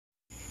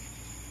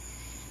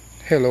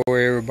Hello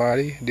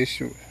everybody, this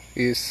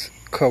is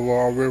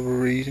Cover River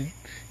region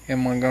in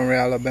Montgomery,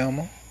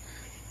 Alabama.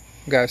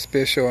 Got a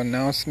special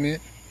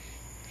announcement.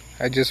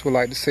 I just would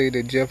like to say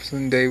that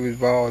Jefferson Davis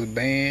Vols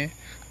band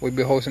will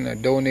be hosting a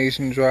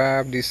donation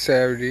drive this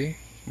Saturday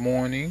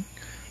morning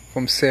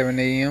from 7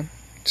 a.m.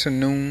 to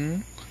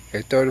noon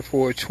at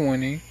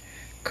 3420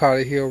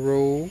 College Hill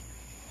Road,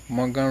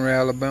 Montgomery,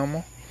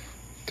 Alabama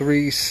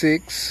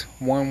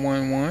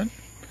 36111.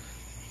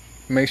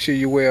 Make sure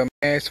you wear a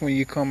mask when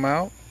you come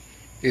out.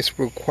 It's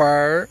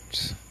required.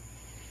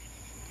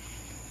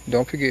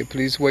 Don't forget,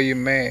 please wear your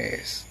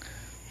mask.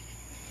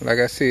 Like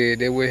I said,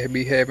 they will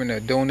be having a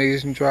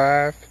donation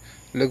drive,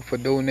 looking for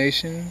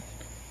donation,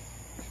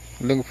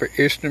 looking for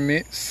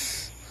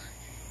instruments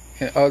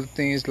and other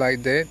things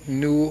like that,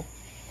 new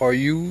or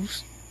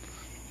used.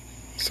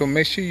 So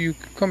make sure you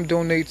come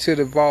donate to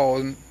the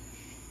Vols